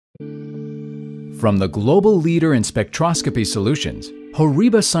From the global leader in spectroscopy solutions,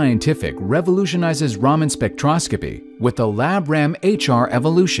 Horiba Scientific revolutionizes Raman spectroscopy with the LabRAM HR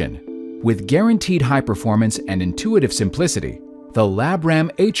Evolution. With guaranteed high performance and intuitive simplicity, the LabRAM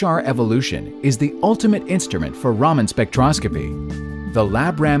HR Evolution is the ultimate instrument for Raman spectroscopy. The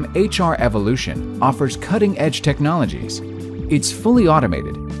LabRAM HR Evolution offers cutting-edge technologies. It's fully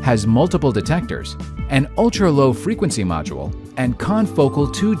automated, has multiple detectors, an ultra-low frequency module, and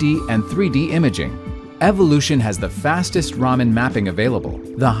confocal 2D and 3D imaging. Evolution has the fastest Raman mapping available,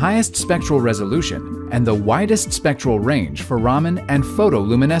 the highest spectral resolution, and the widest spectral range for Raman and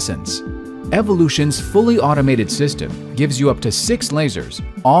photoluminescence. Evolution's fully automated system gives you up to 6 lasers,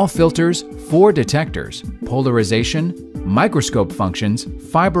 all filters, 4 detectors, polarization, microscope functions,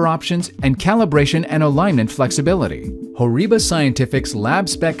 fiber options, and calibration and alignment flexibility. Horiba Scientific's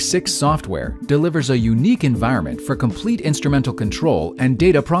LabSpec 6 software delivers a unique environment for complete instrumental control and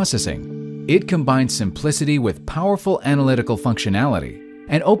data processing. It combines simplicity with powerful analytical functionality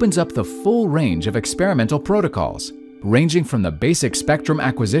and opens up the full range of experimental protocols, ranging from the basic spectrum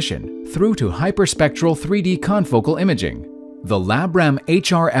acquisition through to hyperspectral 3D confocal imaging. The LabRAM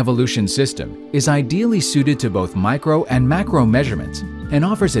HR Evolution system is ideally suited to both micro and macro measurements and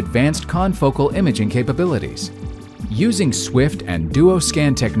offers advanced confocal imaging capabilities. Using Swift and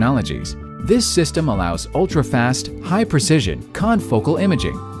DuoScan technologies, this system allows ultra-fast, high-precision confocal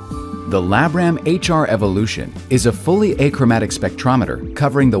imaging. The LabRAM HR Evolution is a fully achromatic spectrometer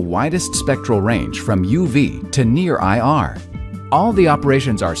covering the widest spectral range from UV to near IR. All the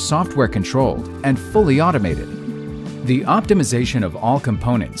operations are software controlled and fully automated. The optimization of all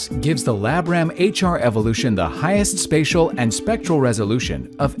components gives the LabRAM HR Evolution the highest spatial and spectral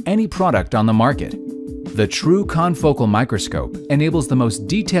resolution of any product on the market. The true confocal microscope enables the most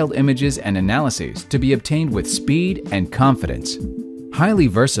detailed images and analyses to be obtained with speed and confidence. Highly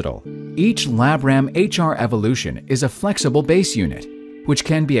versatile, each LabRAM HR Evolution is a flexible base unit, which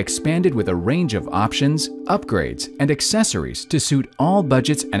can be expanded with a range of options, upgrades, and accessories to suit all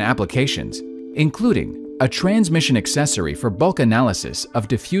budgets and applications, including a transmission accessory for bulk analysis of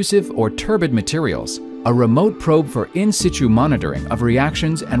diffusive or turbid materials, a remote probe for in situ monitoring of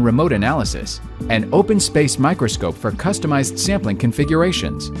reactions and remote analysis, an open space microscope for customized sampling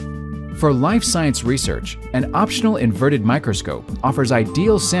configurations. For life science research, an optional inverted microscope offers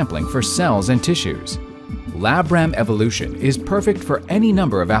ideal sampling for cells and tissues. LabRAM Evolution is perfect for any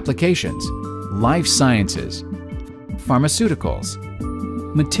number of applications: life sciences, pharmaceuticals,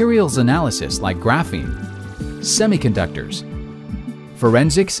 materials analysis like graphene, semiconductors,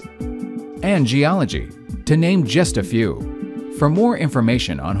 forensics, and geology, to name just a few. For more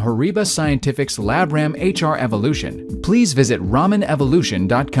information on Horiba Scientific's LabRAM HR Evolution, please visit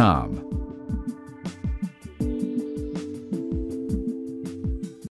Raman-AFM.com.